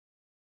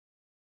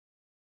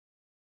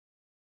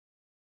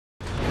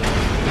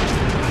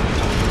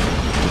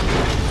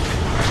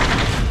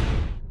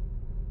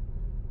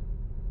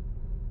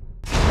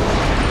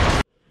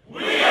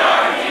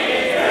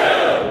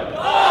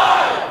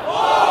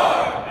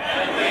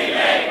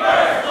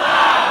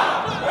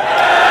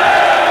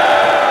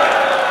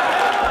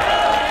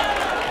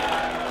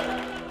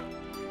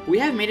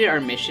our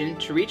mission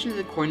to reach into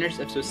the corners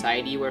of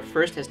society where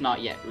FIRST has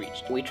not yet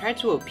reached. We try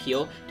to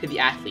appeal to the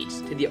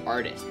athletes, to the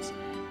artists,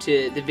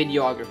 to the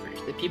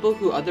videographers, the people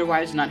who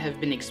otherwise would not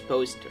have been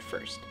exposed to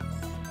FIRST.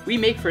 We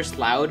make FIRST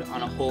loud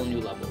on a whole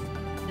new level.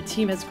 The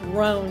team has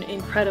grown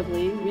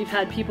incredibly. We've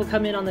had people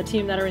come in on the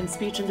team that are in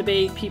speech and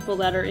debate, people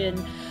that are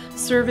in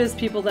service,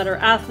 people that are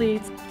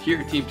athletes. Here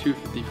at Team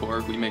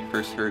 254, we make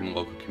FIRST heard in the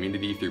local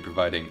community through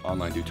providing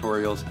online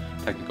tutorials,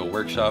 technical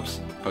workshops,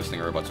 posting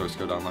our robot source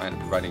code online,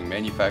 and providing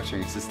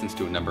manufacturing assistance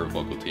to a number of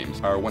local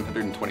teams. Our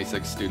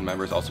 126 student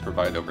members also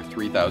provide over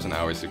 3,000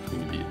 hours of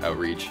community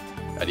outreach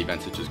at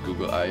events such as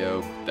Google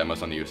I/O,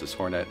 demos on the USS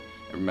Hornet,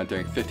 and we're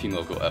mentoring 15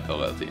 local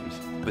FLL teams.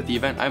 But the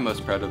event I'm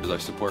most proud of is our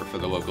support for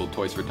the local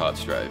Toys for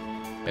Tots drive,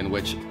 in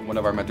which one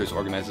of our mentors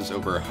organizes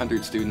over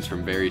 100 students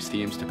from various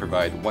teams to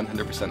provide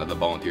 100% of the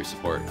volunteer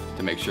support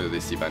to make sure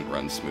this event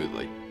runs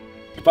smoothly.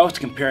 If I was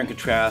to compare and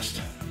contrast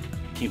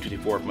Team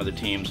 254 from other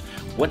teams,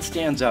 what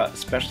stands out,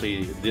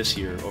 especially this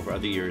year over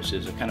other years,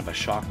 is a kind of a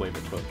shockwave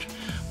approach.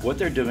 What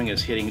they're doing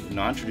is hitting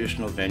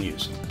non-traditional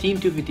venues. Team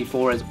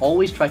 254 has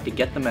always tried to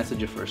get the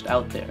message of FIRST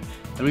out there,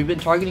 and we've been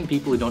targeting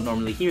people who don't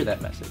normally hear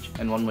that message.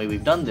 And one way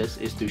we've done this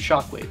is through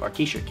Shockwave, our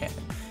t-shirt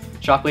cannon.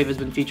 Shockwave has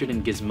been featured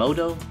in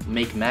Gizmodo,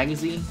 Make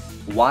Magazine,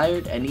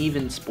 Wired, and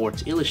even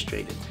Sports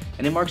Illustrated,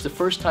 and it marks the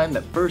first time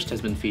that FIRST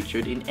has been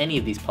featured in any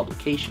of these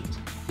publications.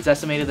 It's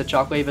estimated that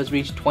Shockwave has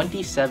reached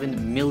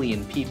 27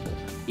 million people,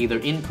 either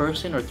in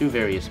person or through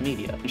various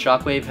media. And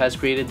Shockwave has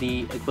created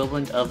the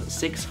equivalent of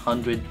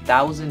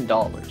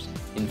 $600,000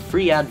 in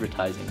free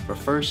advertising for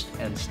FIRST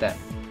and STEM.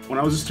 When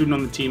I was a student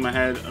on the team, I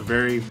had a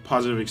very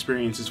positive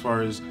experience as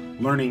far as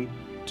learning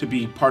to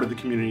be part of the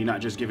community, not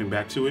just giving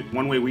back to it.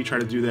 One way we try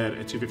to do that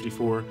at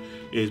 254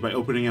 is by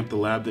opening up the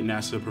lab that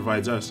NASA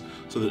provides us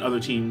so that other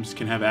teams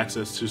can have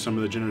access to some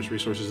of the generous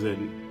resources that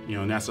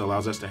NASA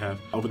allows us to have.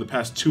 Over the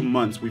past 2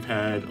 months, we've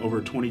had over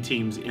 20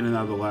 teams in and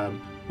out of the lab.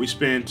 We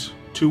spent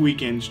 2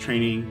 weekends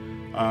training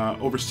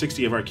over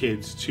 60 of our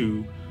kids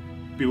to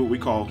be what we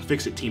call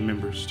fix-it team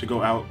members, to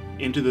go out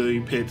into the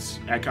pits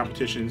at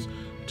competitions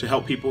to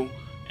help people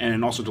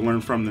and also to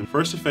learn from them.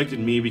 FIRST affected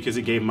me because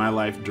it gave my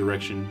life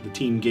direction. The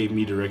team gave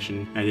me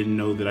direction. I didn't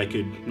know that I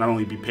could not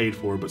only be paid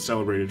for, but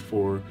celebrated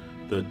for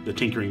the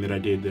tinkering that I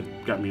did that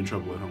got me in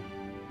trouble at home.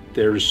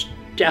 There's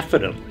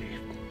definitely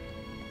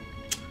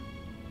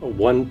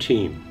one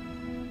team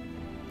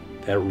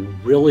that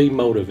really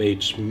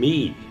motivates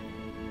me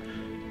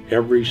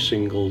every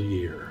single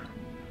year,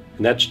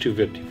 and that's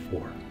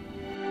 254.